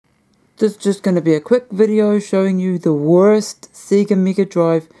This is just going to be a quick video showing you the worst Sega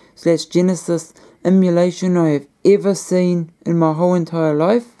Megadrive / Genesis emulation I have ever seen in my whole entire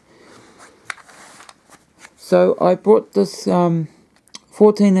life. So I bought this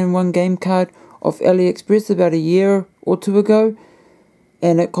 14-in-1 game card off AliExpress about a year or two ago,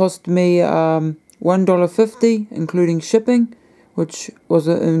 and it cost me $1.50 including shipping, which was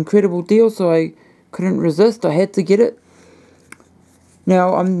an incredible deal, so I couldn't resist. I had to get it.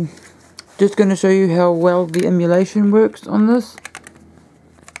 Now I'm just going to show you how well the emulation works on this.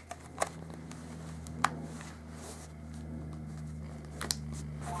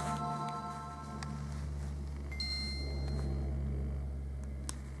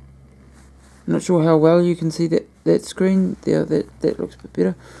 I'm not sure how well you can see that screen there. That looks a bit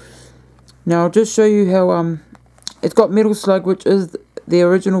better. Now I'll just show you how it's got Metal Slug, which is the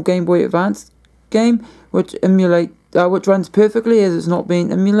original Game Boy Advance game, which runs perfectly as it's not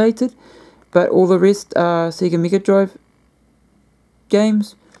being emulated, but all the rest are Sega Mega Drive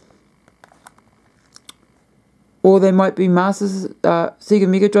games, or they might be Sega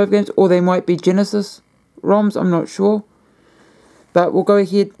Mega Drive games, or they might be Genesis ROMs. I'm not sure, but we'll go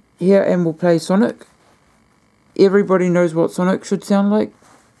ahead here and we'll play Sonic. Everybody knows what Sonic should sound like.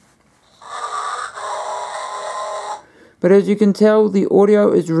 But as you can tell, the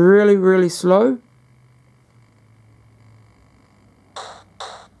audio is really slow.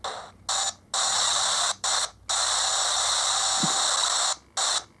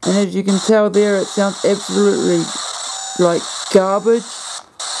 And as you can tell there, it sounds absolutely like garbage.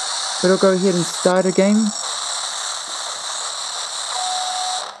 But I'll go ahead and start again.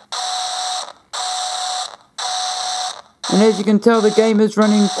 And as you can tell, the game is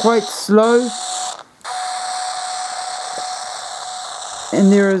running quite slow.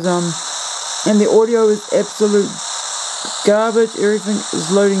 And there is and the audio is absolute garbage. Everything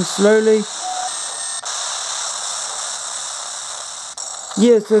is loading slowly.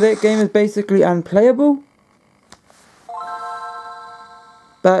 Yeah, so that game is basically unplayable.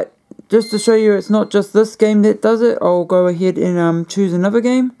 But just to show you it's not just this game that does it, I'll go ahead and choose another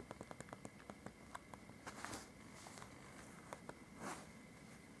game.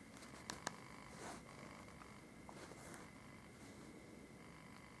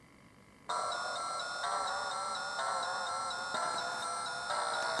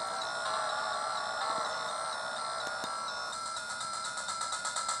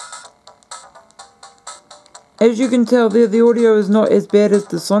 As you can tell there, the audio is not as bad as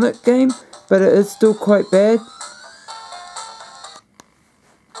the Sonic game, but it is still quite bad.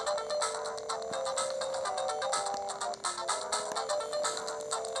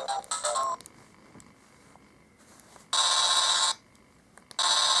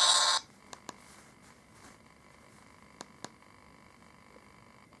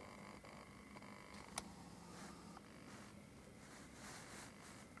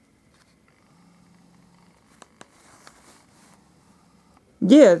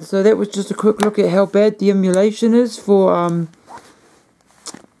 Yeah, so that was just a quick look at how bad the emulation is for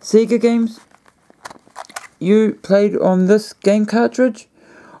Sega games you played on this game cartridge.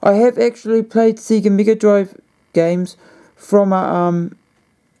 I have actually played Sega Mega Drive games from a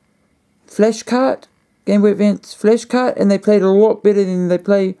flash cart, Game Boy Advance flash cart, and they played a lot better than they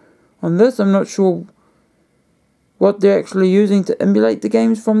play on this. I'm not sure what they're actually using to emulate the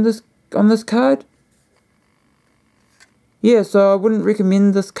games from on this card. Yeah, so I wouldn't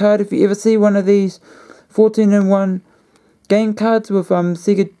recommend this card. If you ever see one of these 14-in-1 game cards with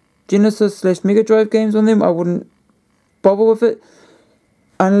Sega Genesis / Mega Drive games on them, I wouldn't bother with it.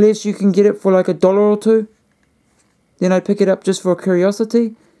 Unless you can get it for like $1 or $2. Then I'd pick it up just for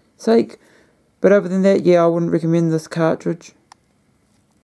curiosity sake. But other than that, yeah, I wouldn't recommend this cartridge.